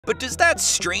But does that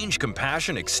strange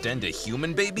compassion extend to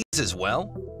human babies as well?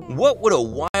 What would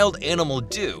a wild animal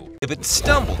do if it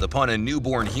stumbled upon a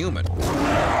newborn human?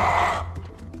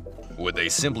 Would they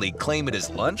simply claim it as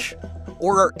lunch?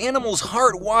 Or are animals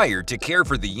hardwired to care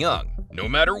for the young, no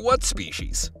matter what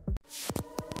species?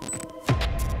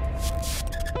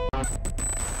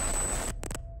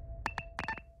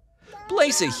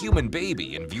 Place a human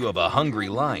baby in view of a hungry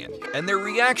lion, and their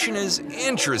reaction is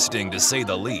interesting to say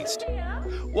the least.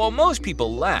 While most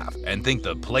people laugh and think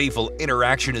the playful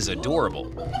interaction is adorable,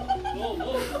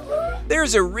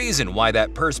 there's a reason why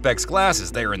that perspex glass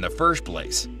is there in the first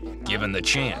place. Given the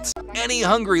chance, any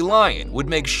hungry lion would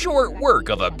make short work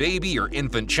of a baby or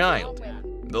infant child.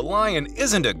 The lion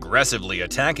isn't aggressively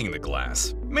attacking the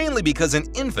glass, mainly because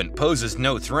an infant poses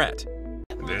no threat.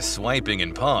 This swiping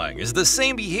and pawing is the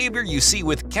same behavior you see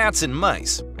with cats and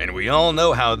mice, and we all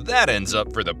know how that ends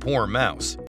up for the poor mouse.